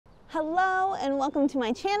Hello and welcome to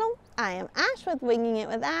my channel. I am Ash with Winging It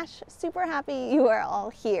with Ash. Super happy you are all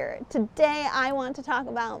here. Today I want to talk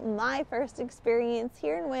about my first experience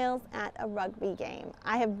here in Wales at a rugby game.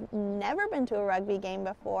 I have never been to a rugby game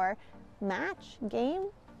before. Match? Game?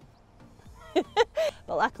 But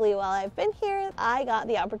luckily while I've been here, I got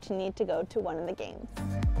the opportunity to go to one of the games.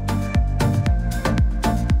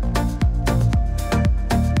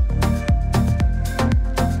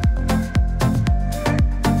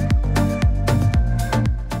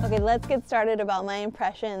 Okay, let's get started about my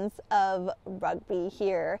impressions of rugby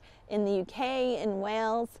here in the UK, in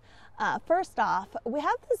Wales. First off, we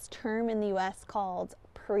have this term in the US called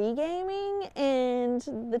pre-gaming, and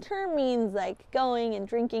the term means like going and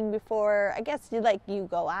drinking before, I guess you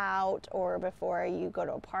go out or before you go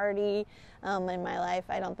to a party. In my life,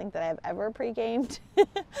 I don't think that I've ever pre-gamed,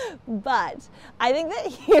 but I think that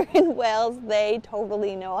here in Wales, they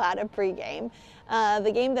totally know how to pre-game.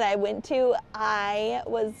 The game that I went to, I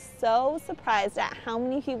was so surprised at how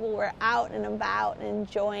many people were out and about and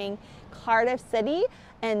enjoying Cardiff City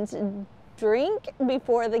and drink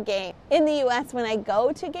before the game. In the US, when I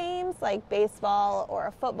go to games like baseball or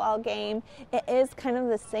a football game, it is kind of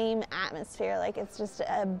the same atmosphere. Like, it's just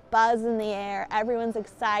a buzz in the air. Everyone's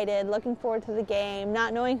excited, looking forward to the game,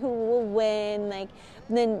 not knowing who will win,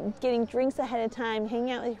 then getting drinks ahead of time,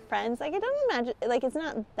 hanging out with your friends. Like, I don't imagine, it's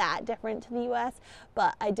not that different to the US,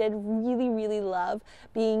 but I did really love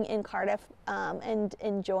being in Cardiff and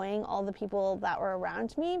enjoying all the people that were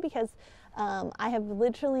around me, because I have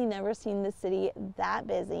literally never seen the city that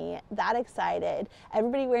busy, that excited,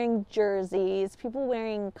 everybody wearing jerseys, people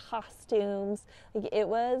wearing costumes. It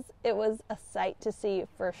was a sight to see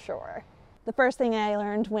for sure. The first thing I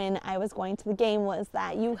learned when I was going to the game was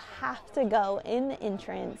that you have to go in the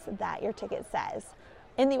entrance that your ticket says.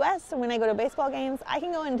 In the US, when I go to baseball games, I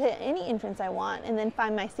can go into any entrance I want and then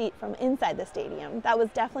find my seat from inside the stadium. That was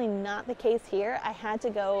definitely not the case here. I had to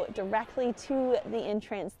go directly to the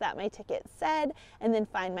entrance that my ticket said and then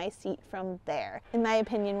find my seat from there. In my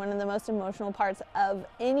opinion, one of the most emotional parts of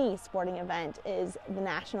any sporting event is the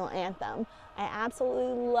national anthem. I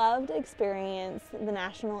absolutely loved to experience the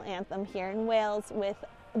national anthem here in Wales with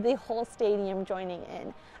the whole stadium joining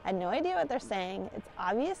in. I had no idea what they're saying. It's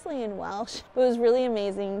obviously in Welsh, but it was really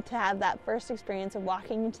amazing to have that first experience of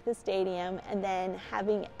walking into the stadium and then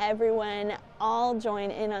having everyone all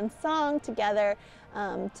join in on song together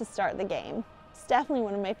to start the game. It's definitely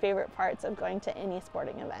one of my favorite parts of going to any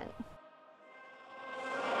sporting event.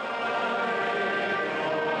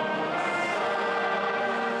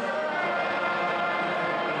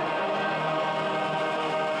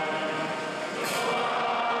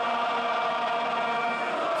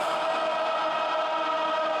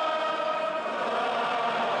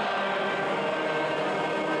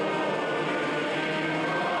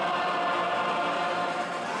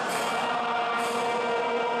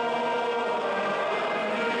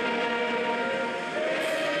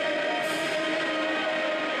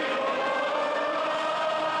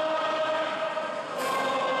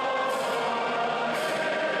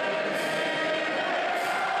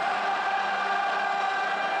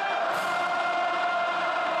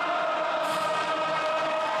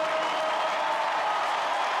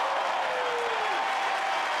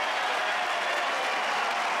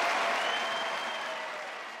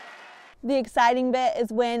 The exciting bit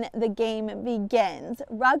is when the game begins.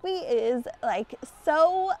 Rugby is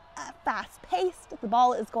so fast-paced. The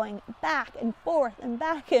ball is going back and forth and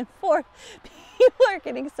back and forth. People are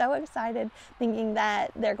getting so excited thinking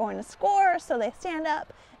that they're going to score, so they stand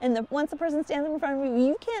up. And once the person stands in front of you,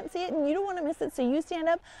 you can't see it and you don't want to miss it, so you stand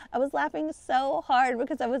up. I was laughing so hard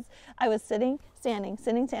because I was sitting, standing,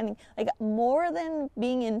 sitting, standing. Like, more than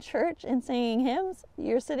being in church and singing hymns,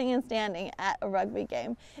 you're sitting and standing at a rugby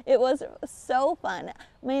game. It was so fun.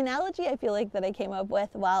 My analogy I feel like that I came up with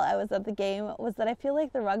while I was at the game was that I feel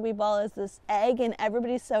like the rugby ball is this egg and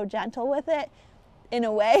everybody's so gentle with it, in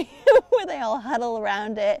a way, where they all huddle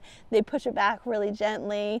around it, they push it back really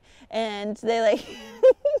gently, and they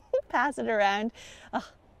pass it around.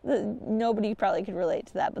 Nobody probably could relate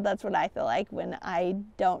to that, but that's what I feel like when I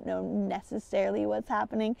don't know necessarily what's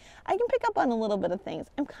happening. I can pick up on a little bit of things.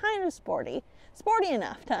 I'm kind of sporty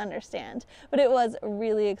enough to understand, but it was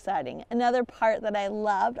really exciting. Another part that I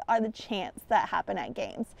loved are the chants that happen at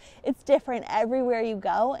games. It's different everywhere you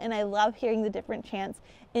go, and I love hearing the different chants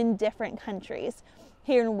in different countries.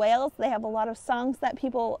 Here in Wales, they have a lot of songs that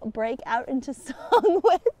people break out into song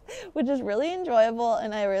with, which is really enjoyable,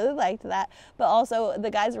 and I really liked that. But also, the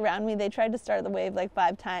guys around me, they tried to start the wave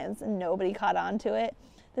 5 times, and nobody caught on to it.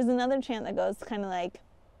 There's another chant that goes kind of like,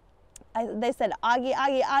 they said, Augie,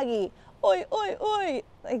 Augie, Augie, oi, oi, oi,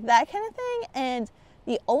 like that kind of thing. And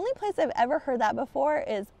the only place I've ever heard that before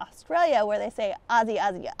is Australia, where they say Aussie,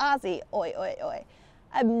 Aussie, Aussie, oi, oi, oi.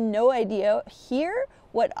 I have no idea here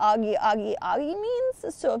what Augie, Augie, Augie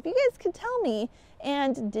means. So if you guys could tell me,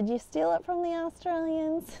 and did you steal it from the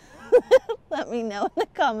Australians? Let me know in the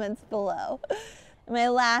comments below. My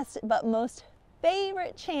last but most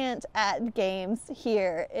favorite chant at games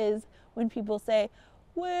here is when people say,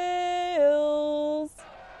 Wales,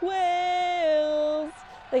 Wales.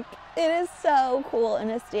 Like, it is so cool in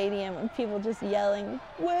a stadium and people just yelling,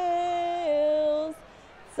 Wales.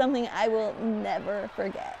 Something I will never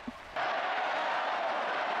forget.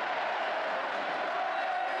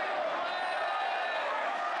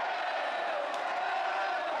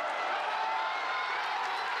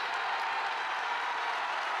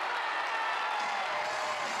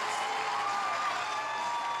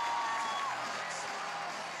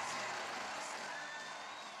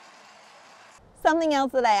 Something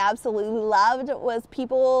else that I absolutely loved was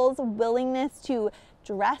people's willingness to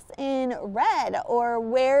dress in red or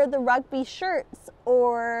wear the rugby shirts,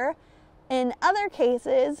 or in other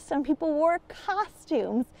cases, some people wore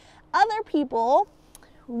costumes. Other people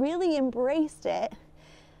really embraced it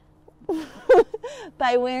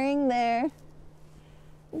by wearing their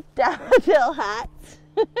daffodil hats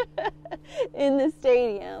in the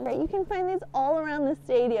stadium. You can find these all around the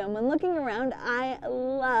stadium. When looking around, I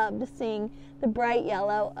loved seeing the bright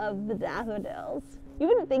yellow of the daffodils. You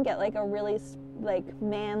wouldn't think it like a really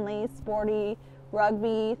manly, sporty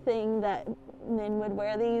rugby thing that men would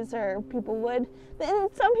wear these, or people would. And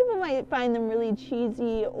some people might find them really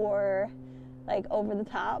cheesy or like over the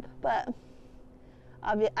top, but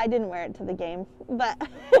I didn't wear it to the game, but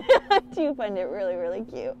I do find it really, really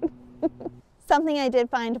cute. Something I did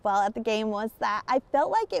find while at the game was that I felt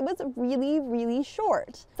like it was really, really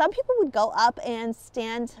short. Some people would go up and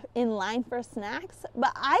stand in line for snacks,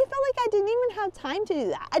 but I felt like I didn't even have time to do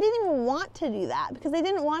that. I didn't even want to do that because I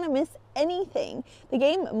didn't want to miss anything. The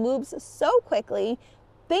game moves so quickly.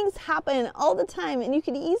 Things happen all the time and you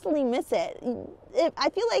could easily miss it. I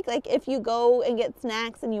feel like if you go and get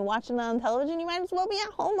snacks and you watch it on television, you might as well be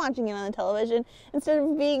at home watching it on the television instead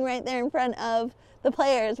of being right there in front of the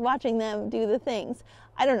players watching them do the things.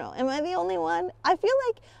 I don't know. Am I the only one? I feel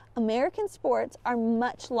like American sports are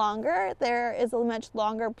much longer. There is a much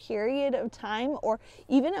longer period of time, or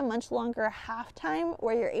even a much longer halftime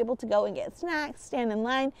where you're able to go and get snacks, stand in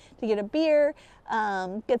line to get a beer,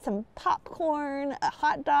 get some popcorn, a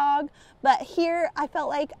hot dog. But here I felt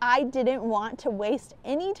like I didn't want to waste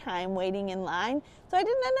any time waiting in line, so I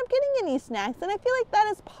didn't end up getting any snacks. And I feel like that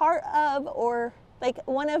is part of, or like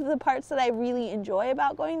one of the parts that I really enjoy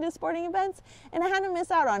about going to sporting events, and I had to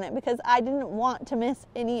miss out on it because I didn't want to miss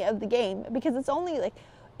any of the game because it's only like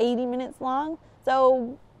 80 minutes long.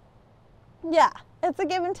 So yeah, it's a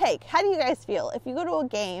give and take. How do you guys feel? If you go to a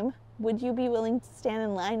game, would you be willing to stand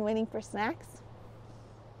in line waiting for snacks?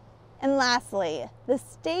 And lastly, the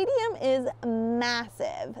stadium is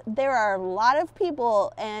massive. There are a lot of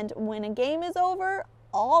people, and when a game is over,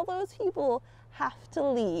 all those people have to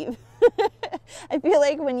leave. I feel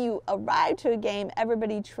like when you arrive to a game,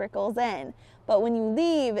 everybody trickles in, but when you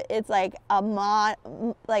leave, it's like a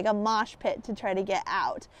mosh pit to try to get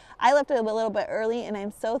out. I left a little bit early, and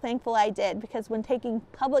I'm so thankful I did, because when taking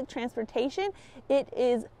public transportation, it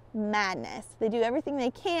is madness. They do everything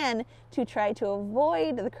they can to try to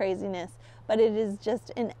avoid the craziness, but it is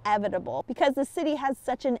just inevitable because the city has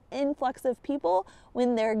such an influx of people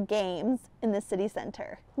when there are games in the city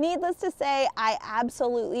center. Needless to say, I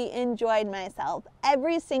absolutely enjoyed myself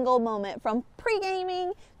every single moment, from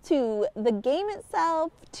pre-gaming to the game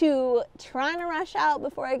itself to trying to rush out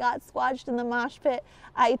before I got squashed in the mosh pit.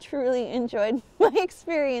 I truly enjoyed my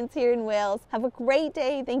experience here in Wales. Have a great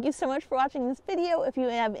day. Thank you so much for watching this video. If you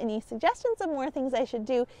have any suggestions of more things I should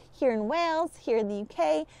do here in Wales, here in the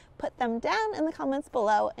UK, put them down in the comments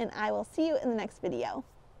below, and I will see you in the next video.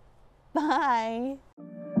 Bye.